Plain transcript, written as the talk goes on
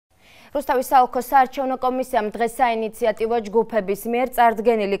რუსთავის საოლქო საარჩევნო კომისიამ დღეს საინიციატივო ჯგუფების მიერ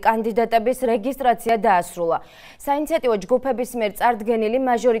წარდგენილი კანდიდატების რეგისტრაცია დაასრულა. საინიციატივო ჯგუფების მიერ წარდგენილი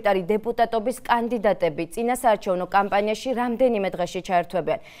მაჟორიტარი დეპუტატობის კანდიდატები წინა საარჩევნო კამპანიაში რამდენიმე დღეში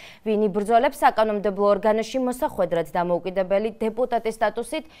ჩაერთვებიან. ვინ იბრძოლებს საკანონმდებლო ორგანოში მოსახვედრად დამოუკიდებელი დეპუტატის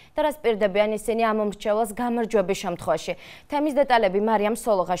სტატუსით და რას პირდებიან ისინი ამ მომრჩეველს გამარჯვების შემთხვევაში. თემის დეტალები მარიამ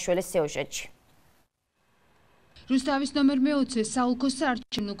სოლოღაშვილის სიუჟეტში. რუსთავის ნომერ 20 საოლქო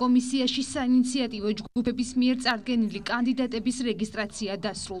საარჩევნო კომისიაში საინიციატივო ჯგუფების მიერ წარდგენილი კანდიდატების რეგისტრაცია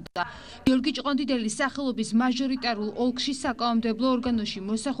დასრულდა. გიორგი ჭყონდიდელის სახელობის მაჟორიტარულ ოლქში საკანონმდებლო ორგანოში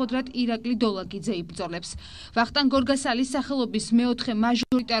მოსახვედრად ირაკლი დოლაკიძე იბრძოლებს. ვახტანგ გორგასალის სახელობის მეოთხე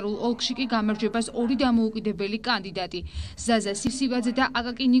მაჟორიტარულ ოლქში კი გამარჯვებას ორი დამოუკიდებელი კანდიდატი ზაზა სივსივაძე და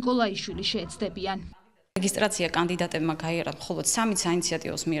აკაკი ნიკოლაიშვილი შეეცდებიან. რეგისტრაცია კანდიდატებმა გაიარა მხოლოდ 3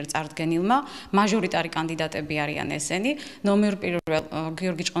 საინიციატივოს მიერ წარდგენილმა. მაჟორიტარი კანდიდატები არიან ესენი. ნომერ 1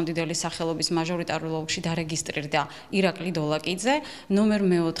 გიორგი ჭყონდიდელის სახელობის მაჟორიტარულ ოლქში დარეგისტრირდა ირაკლი დოლაკიძე. ნომერ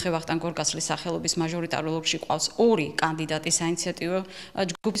 4 ვახტანგ გორგასლის სახელობის მაჟორიტარულ ოლქში ყავს 2 კანდიდატი საინიციატივო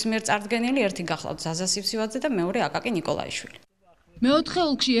ჯგუფის მიერ წარდგენილი, ერთი გახლავთ ზაზა სივსივაძე და მეორე აკაკი ნიკოლაიშვილი. მეოთხე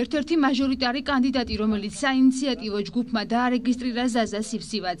ოლქში ერთ-ერთი მაჟორიტარი კანდიდატი, რომელიც საინიციატივო ჯგუფმა დაარეგისტრირა ზაზა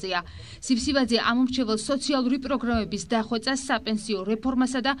სივსივაძეა. სივსივაძე ამომრჩეველს სოციალური პროგრამების დახვეწას, საპენსიო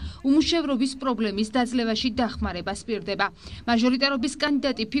რეფორმასა და უმუშევრობის პრობლემის დაძლევაში დახმარებას პირდება. მაჟორიტარობის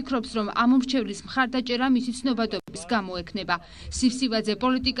კანდიდატი ფიქრობს, რომ ამომრჩევლის მხარდაჭერა მისი ცნობადობის გამო ექნება. სივსივაძე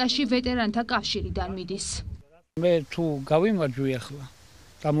პოლიტიკაში ვეტერანთა კავშირიდან მიდის. მე თუ გავიმარჯვე ახლა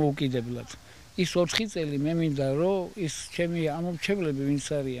დამოუკიდებლად ის 4 წელი მე მინდა რომ ის ჩემი ამომრჩევლები ვინც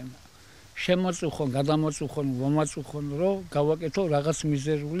არიან შემოწუხონ, გადამოწუხონ, მომაწუხონ, რომ გავაკეთო რაღაც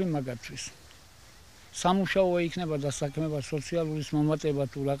მიზერული მაგათთვის. სამუშაო იქნება დასაქმება, სოციალურის მომატება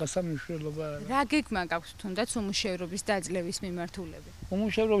თუ რაღაცა მნიშვნელობა. რა გეგმა გაქვს თუნდაც უმუშევრობის დაძლევის მიმართულებით?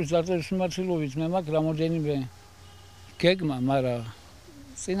 უმუშევრობის დაძლევის მიმართულებით მე მაქვს რამოდენიმე გეგმა, მაგრამ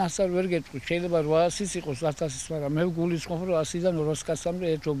წინასწარ ვერ გეტყვი, შეიძლება 800-ის იყოს 1000-ის, მაგრამ მე ვგულისხმობ რომ 100-დან 200-მდე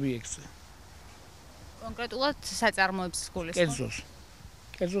ერთ ობიექტზე. კონკრეტულად საწარმოებს გულისხმობთ?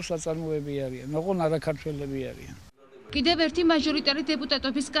 კერძო საწარმოები არიან, ოღონ არაქართველები არიან. კიდევ ერთი მაჟორიტარი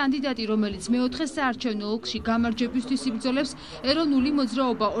დეპუტატობის კანდიდატი, რომელიც მეოთხე საარჩევნო ოლქში გამარჯვებისთვის იბრძოლებს, ეროვნული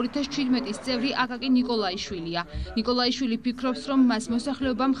მოძრაობა 2017-ის წევრი აკაკი ნიკოლაიშვილია. ნიკოლაიშვილი ფიქრობს, რომ მას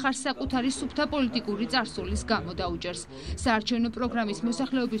მოსახლეობა მხარს საკუთარი სუფთა პოლიტიკური წარსულის გამო დაუჭერს. საარჩევნო პროგრამის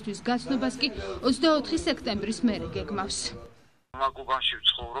მოსახლეობისთვის გაცნობას კი 24 სექტემბრის მერე გეგმავს. მაგუბანში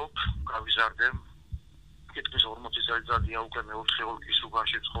ვცხოვრობ, გავიზარდე. კითხვის 40 წელიწადია უკვე მე 4 ოლქის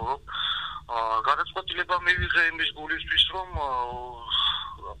უბანში ვცხოვრობ. გადაწყვეტილება მივიღე იმის გულისთვის, რომ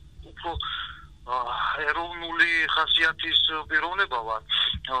უფრო ეროვნული ხასიათის პიროვნება ვარ.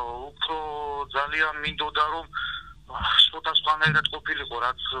 უფრო ძალიან მინდოდა რომ სხვადასხვანაირად ყოფილიყო,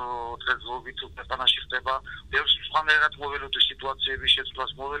 რაც დღესდღეობით ქვეყანაში ხდება. ბევრს სხვანაირად მოველოდი სიტუაციების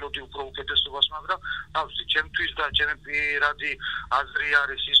შეცვლას, მოველოდი უფრო უკეთესობას, მაგრამ თავისი ჩემთვის და ჩემი პირადი აზრი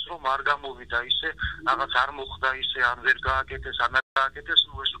არის ის, რომ არ გამოვიდა ისე, რაღაც არ მოხდა ისე, ან ვერ გააკეთეს, ან არ გააკეთეს,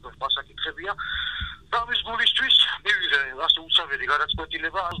 ნუ ეს უკვე პასაკითხებია. და მის გულისთვის მივიღე ასე უცავიერი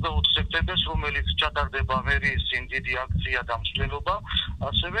გადაწყვეტილება 24 სექტემბერს, რომელიც ჩატარდება მერიის წინ დიდი აქცია და მსვლელობა,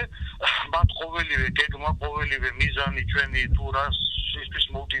 ასევე მათ ყოველივე გეგმა, ყოველივე მიზანი ჩვენი თუ რასისთვის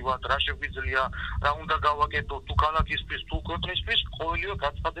მოვდივართ, რა შეგვიძლია, რა უნდა გავაკეთოთ, თუ ქალაქისთვის, თუ ქვეყნისთვის, ყოველივე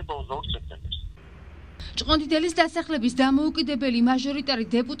გაცხადება 24 სექტემბერს. ჭყონდიდელის დასახლების დამოუკიდებელი მაჟორიტარი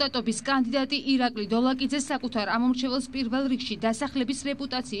დეპუტატობის კანდიდატი ირაკლი დოლაკიძე საკუთარ ამომრჩეველს პირველ რიგში დასახლების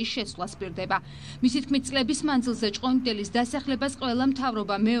რეპუტაციის შეცვლას პირდება. მისი თქმით, წლების მანძილზე ჭყონდიდელის დასახლებას ყველა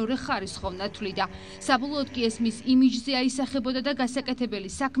მთავრობა მეორე ხარისხოვნად თვლიდა. საბოლოოდ კი ეს მის იმიჯზე აისახებოდა და გასაკეთებელი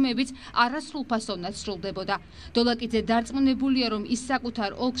საქმეებიც არასრულფასოვნად სრულდებოდა. დოლაკიძე დარწმუნებულია, რომ ის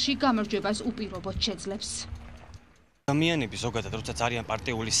საკუთარ ოლქში გამარჯვებას უპირობოდ შეძლებს. ადამიანები ზოგადად როდესაც არიან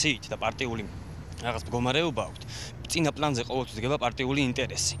პარტიული სიით და პარტიული რაღაც მდგომარეობა აქვთ, წინა პლანზე ყოველთვის დგება პარტიული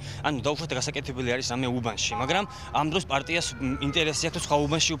ინტერესი. ანუ დაუშვათ გასაკეთებელი არის რამე უბანში, მაგრამ ამ დროს პარტიას ინტერესი აქვს სხვა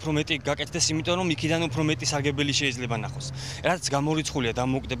უბანში უფრო მეტი გაკეთდეს, იმიტომ რომ იქიდან უფრო მეტი სარგებელი შეიძლება ნახოს. რაც გამორიცხულია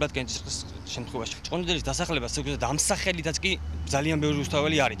დამოუკიდებლად კენჭისყრის შემთხვევაში. ჭყონდიდელის დასახელებას ზოგადად ამ სახელითაც კი ძალიან ბევრი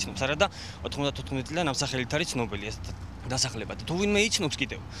რუსთაველი არ იცნობს, არა და 94 წლიდან ამ სახელით არის ცნობილი ეს დასახლება. თუ ვინმე იცნობს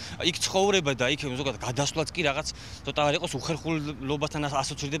კიდევ, იქ ცხოვრება და იქ ზოგადად გადასვლაც კი რაღაც ცოტა არ იყოს უხერხულობასთან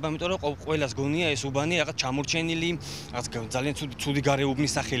ასოცირდება, იმიტომ რომ ყველას გონია ეს უბანი რაღაც ჩამორჩენილი, რაღაც ძალიან ცუდი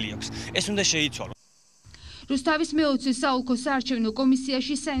გარეუბნის სახელი აქვს. ეს უნდა შეიცვალოს. რუსთავის მე-20 საოლქო საარჩევნო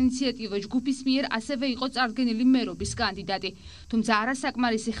კომისიაში საინიციატივო ჯგუფის მიერ ასევე იყო წარდგენილი მერობის კანდიდატი, თუმცა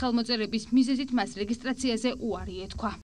არასაკმარისი ხელმოწერების მიზეზით მას რეგისტრაციაზე უარი ეთქვა.